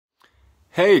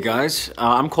Hey guys,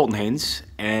 I'm Colton Haynes,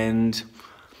 and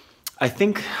I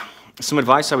think some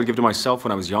advice I would give to myself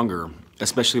when I was younger,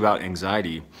 especially about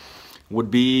anxiety, would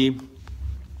be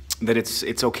that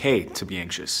it's okay to be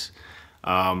anxious.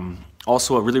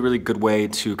 Also, a really good way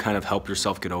to kind of help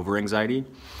yourself get over anxiety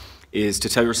is to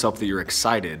tell yourself that you're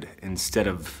excited instead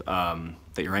of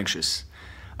that you're anxious.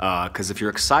 Because if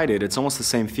you're excited, it's almost the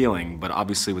same feeling, but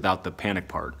obviously without the panic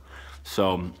part.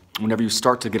 So whenever you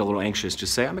start to get a little anxious,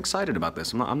 just say, I'm excited about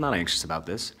this. I'm not anxious about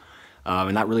this.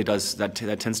 And that really does, that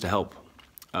tends to help.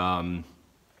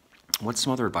 What's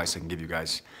some other advice I can give you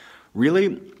guys?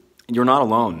 Really, you're not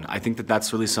alone. I think that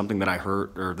that's really something that I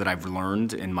heard, or that I've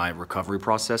learned in my recovery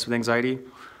process with anxiety,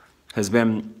 has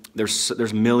been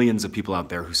there's millions of people out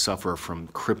there who suffer from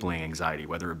crippling anxiety,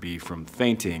 whether it be from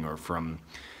fainting or from,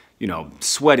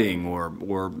 sweating or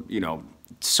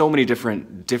so many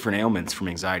different ailments from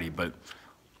anxiety. But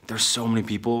there's so many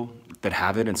people that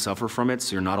have it and suffer from it,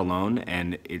 so you're not alone,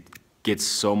 and it gets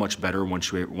so much better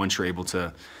once you're able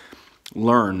to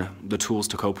learn the tools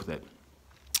to cope with it.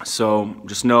 So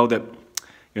just know that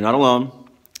you're not alone,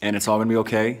 and it's all gonna be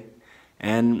okay.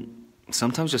 And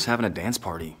sometimes just having a dance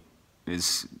party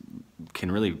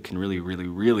can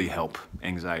really help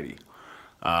anxiety.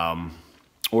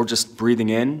 Or just breathing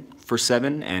in for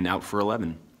 7 and out for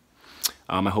 11.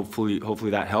 Hopefully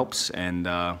that helps, and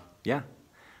yeah,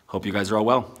 hope you guys are all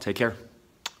well. Take care.